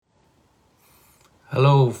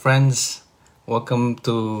Hello friends, welcome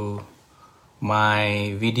to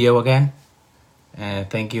my video again.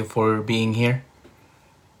 Thank you for being here.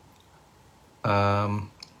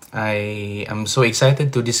 I am so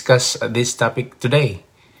excited to discuss this topic today.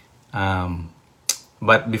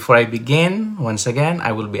 But before I begin, once again,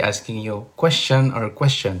 I will be asking you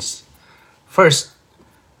questions. First,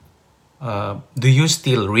 do you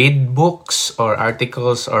still read books or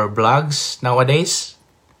articles or blogs nowadays?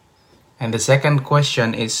 And the second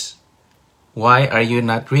question is, why are you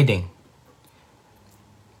not reading?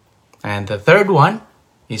 And the third one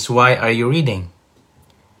is, why are you reading?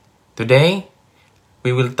 Today,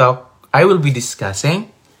 I will be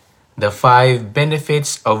discussing the 5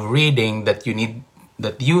 benefits of reading that you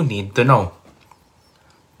need to know.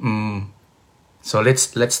 So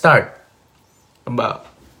let's start.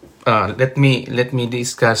 Let me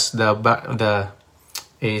discuss a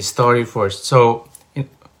story first. So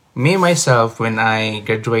me myself, when I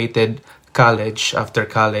graduated after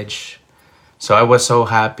college, so I was so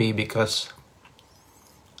happy because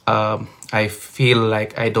I feel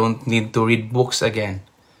like I don't need to read books again.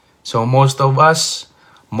 So most of us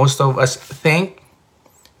think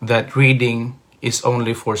that reading is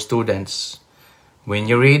only for students. When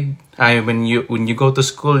you read, when you go to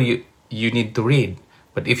school, you need to read.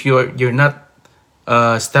 But if you're not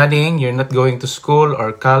studying, you're not going to school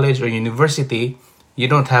or college or university, you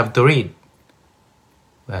don't have to read.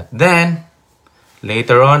 But then,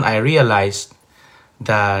 later on, I realized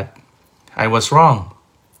that I was wrong.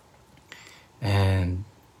 And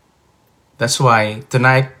that's why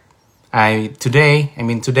today, I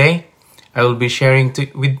will be sharing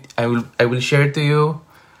I will share to you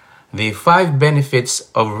the 5 benefits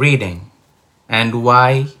of reading and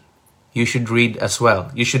why you should read as well.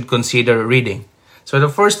 You should consider reading. So the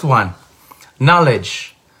first one,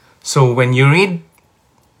 knowledge. So when you read,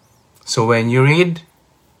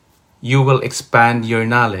 you will expand your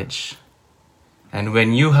knowledge. And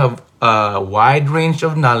when you have a wide range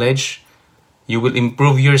of knowledge, you will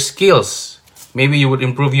improve your skills. Maybe you will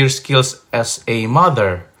improve your skills as a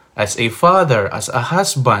mother, as a father, as a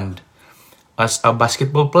husband, as a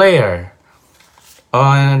basketball player.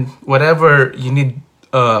 And whatever you need,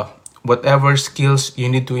 whatever skills you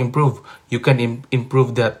need to improve, you can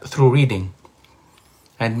improve that through reading.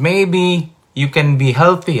 And maybe you can be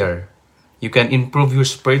healthier. You can improve your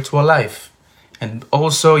spiritual life. And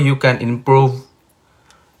also you can improve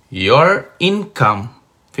your income,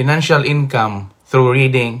 financial income, through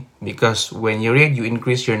reading, because when you read, you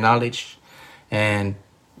increase your knowledge, and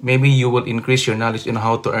maybe you will increase your knowledge in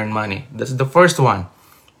how to earn money. That's the first one,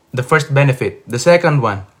 the first benefit. The second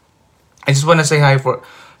one, I just want to say hi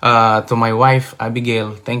to my wife,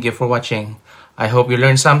 Abigail. Thank you for watching. I hope you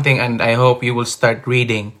learned something, and I hope you will start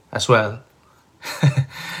reading as well.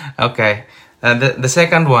 Okay, the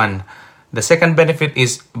second one, the second benefit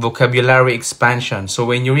is vocabulary expansion. So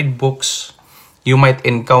when you read books, you might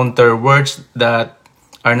encounter words that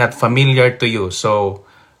are not familiar to you. So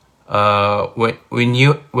when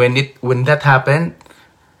that happens,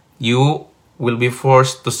 you will be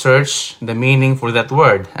forced to search the meaning for that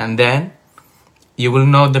word, and then you will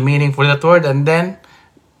know the meaning for that word, and then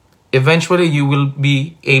eventually you will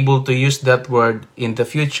be able to use that word in the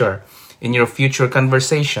future, in your future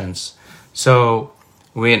conversations. So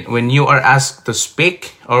when you are asked to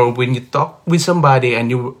speak, or when you talk with somebody,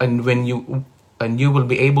 and you will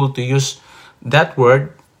be able to use that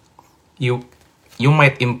word, you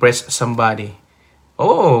might impress somebody.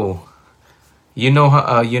 Oh, you know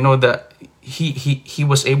that he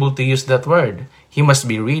was able to use that word. He must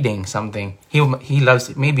be reading something. He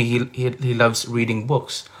loves, maybe he loves reading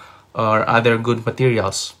books or other good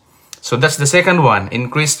materials. So that's the second one,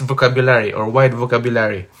 increased vocabulary or wide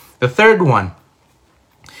vocabulary. The third one,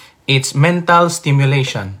 it's mental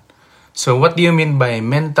stimulation. So what do you mean by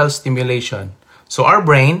mental stimulation? So our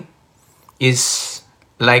brain is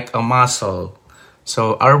like a muscle.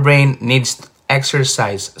 So our brain needs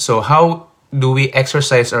exercise. So how do we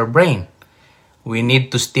exercise our brain? We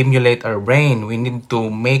need to stimulate our brain. We need to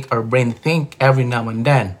make our brain think every now and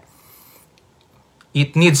then.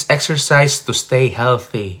 It needs exercise to stay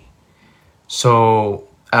healthy. So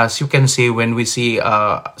as you can see, when we see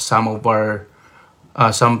some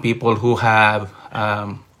people who have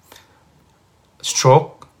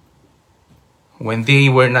stroke, when they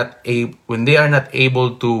are not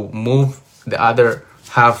able to move the other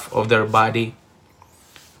half of their body,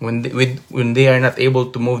 when they are not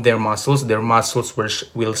able to move their muscles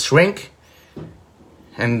will shrink,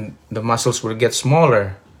 and the muscles will get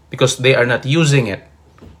smaller because they are not using it.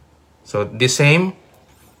 So the same,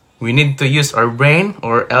 we need to use our brain,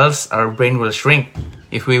 or else our brain will shrink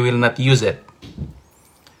if we will not use it.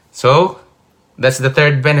 So that's the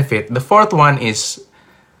third benefit. The fourth one is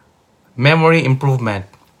memory improvement.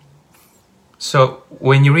 So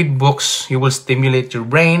when you read books, you will stimulate your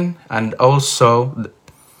brain, and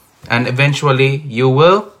eventually you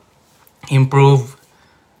will improve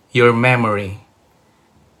your memory.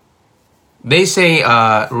 They say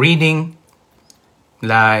reading,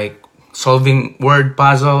 like solving word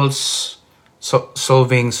puzzles,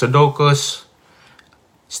 solving sudokus,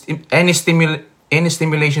 any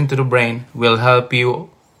stimulation to the brain will help you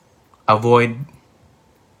avoid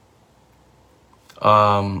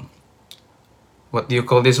what do you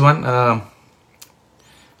call this one?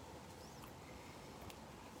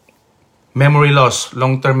 Memory loss,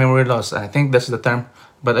 long-term memory loss. I think that's the term,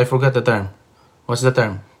 but I forgot the term. What's the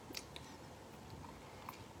term?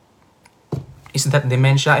 Is that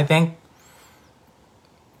dementia, I think?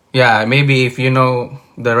 Yeah, maybe if you know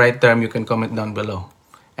the right term, you can comment down below.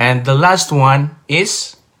 And the last one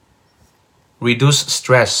is reduce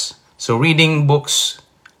stress. So reading books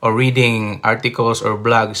or reading articles or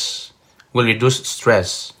blogs will reduce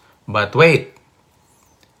stress. But wait,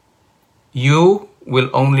 you will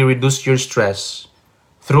only reduce your stress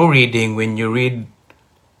through reading when you read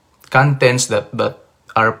contents that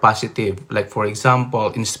are positive. Like for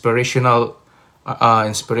example, inspirational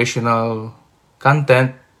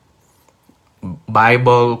content,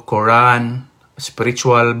 Bible, Quran,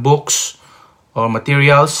 spiritual books or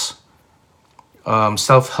materials,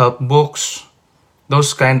 self-help books,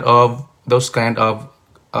 those kind of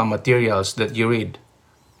materials that you read.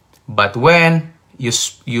 But when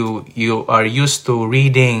you are used to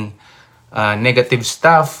reading negative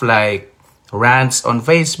stuff like rants on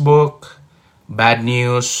Facebook, bad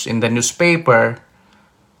news in the newspaper,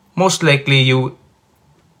 most likely you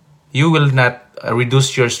will not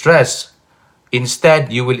reduce your stress.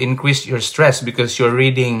 Instead, you will increase your stress because you're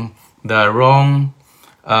reading the wrong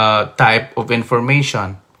type of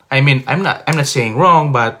information. I mean, I'm not saying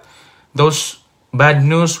wrong, but those bad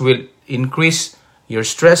news will increase your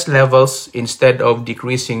stress levels instead of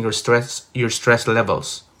decreasing your stress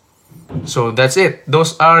levels. So that's it.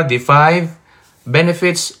 Those are the 5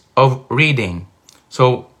 benefits of reading.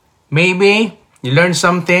 So maybe you learn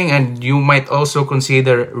something, and you might also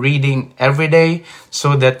consider reading every day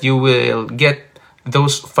so that you will get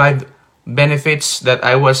those 5 benefits that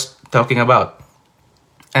I was talking about.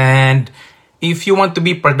 And if you want to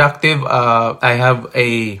be productive, I have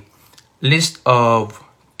a list of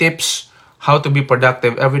tips how to be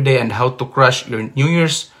productive every day and how to crush your New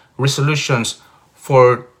Year's resolutions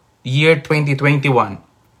for year 2021.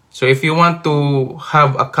 So if you want to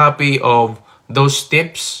have a copy of those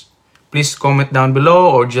tips, please comment down below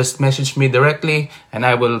or just message me directly, and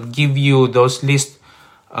I will give you those lists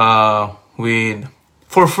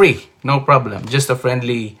for free, no problem. Just a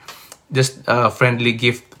friendly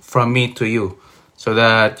gift from me to you, so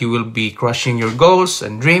that you will be crushing your goals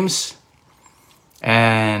and dreams,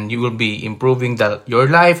 and you will be improving your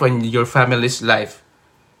life and your family's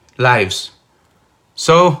lives.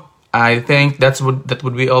 So I think that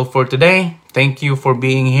would be all for today. Thank you for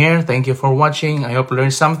being here. Thank you for watching. I hope you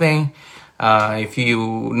learned something. If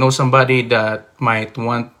you know somebody that might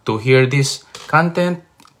want to hear this content,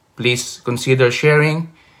 please consider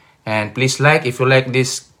sharing, and please like if you like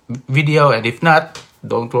this video, and if not,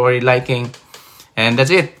 don't worry liking. And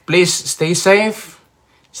that's it. Please stay safe,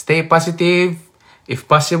 stay positive. If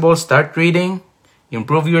possible, start reading,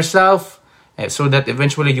 improve yourself, so that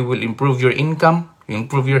eventually you will improve your income,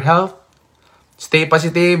 improve your health. Stay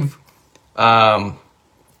positive.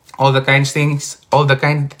 All the kind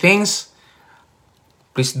things.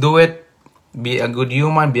 Please do it. Be a good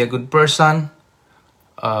human. Be a good person.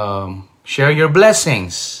 Share your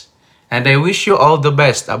blessings. And I wish you all the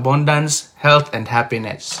best, abundance, health, and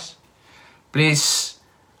happiness. Please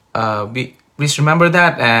remember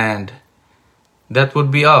that, and that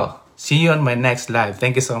would be all. See you on my next live.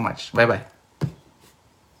 Thank you so much. Bye-bye.